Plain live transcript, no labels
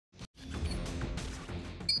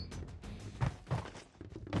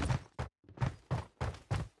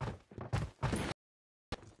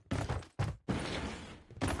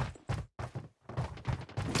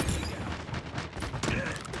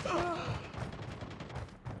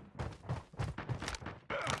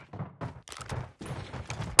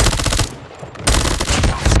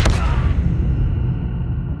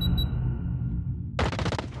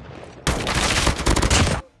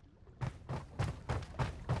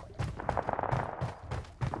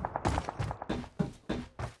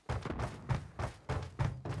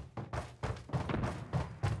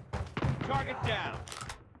down.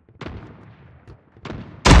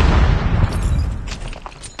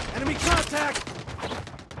 Enemy contact!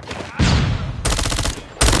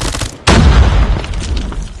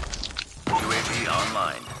 UAV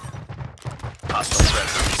online. Hostile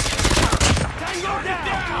predators. Tango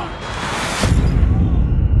down!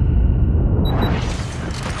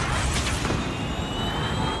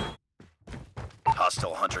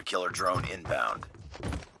 Hostile hunter-killer drone inbound.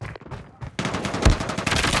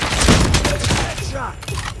 Shot!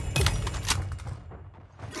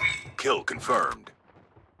 Kill confirmed.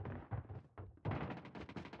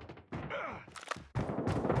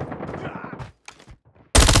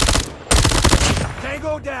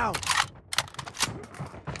 Tango down!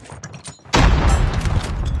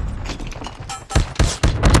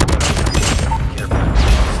 Care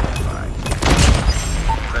package on standby.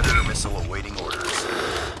 Predator missile awaiting orders.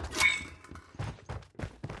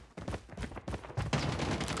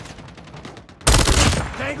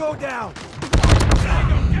 Tango down!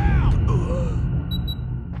 Tango down!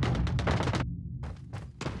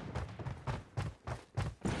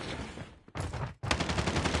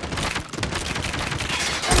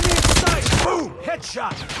 Enemy in sight! Boom!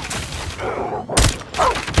 Headshot!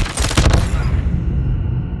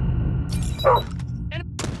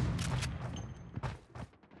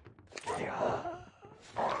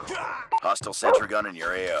 Hostile sentry gun in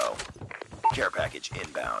your AO. Care package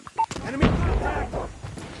inbound. Enemy contact!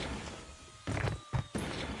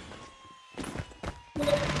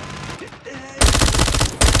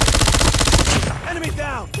 Enemy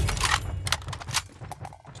down!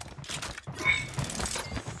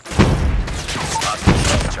 Hostile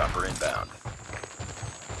stealth chopper inbound.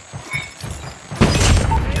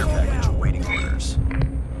 Care package awaiting orders.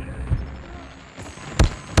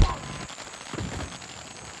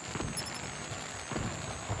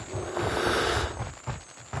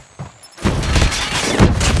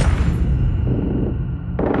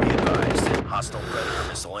 Be advised, hostile predator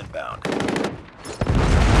missile inbound.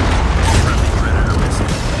 Friendly predator missile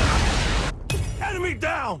inbound. Enemy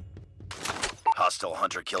down! Hostile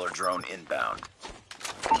hunter-killer drone inbound.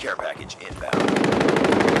 Care package inbound.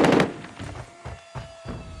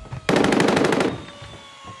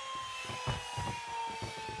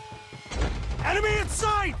 Enemy in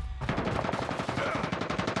sight!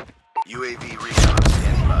 UAV recon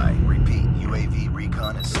standing by. Repeat, UAV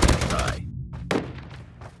recon is standing by.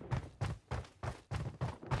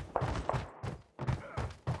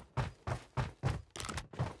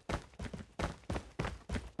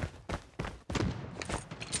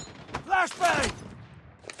 Flashbang!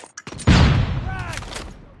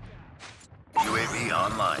 UAV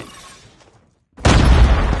online.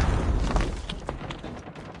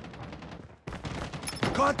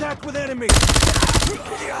 Contact with enemy!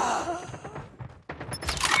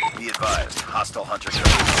 Be advised, hostile hunter-killer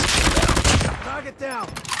inbound. Target down!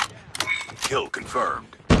 Kill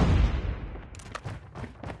confirmed.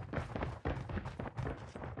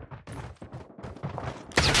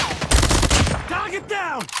 Target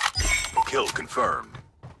down! Kill confirmed.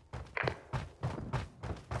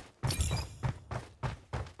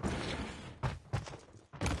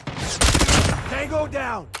 Tango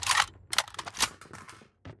down!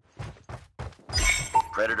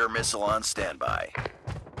 Predator missile on standby.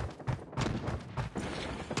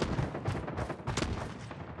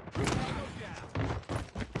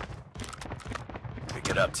 Pick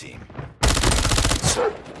it up, team.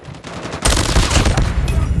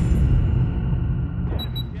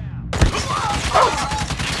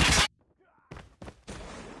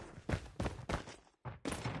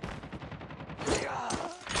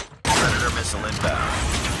 Predator missile inbound.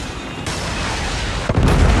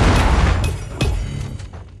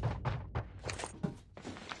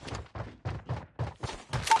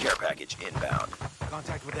 Care package inbound.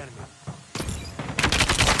 Contact with enemy.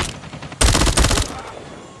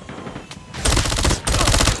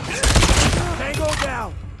 Tango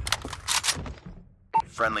down!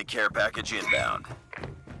 Friendly care package inbound.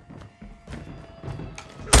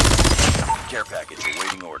 Care package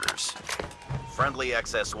awaiting orders. Friendly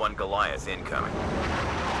XS-1 Goliath incoming.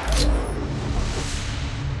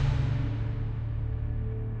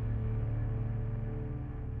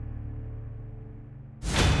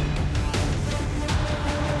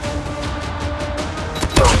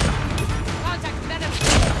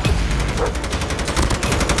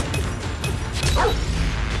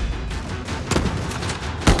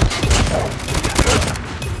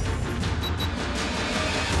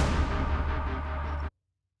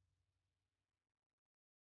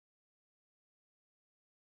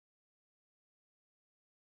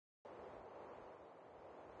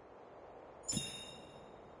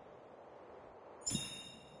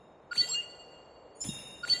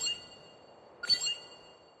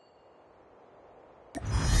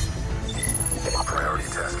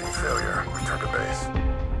 Tasking failure. Return to base.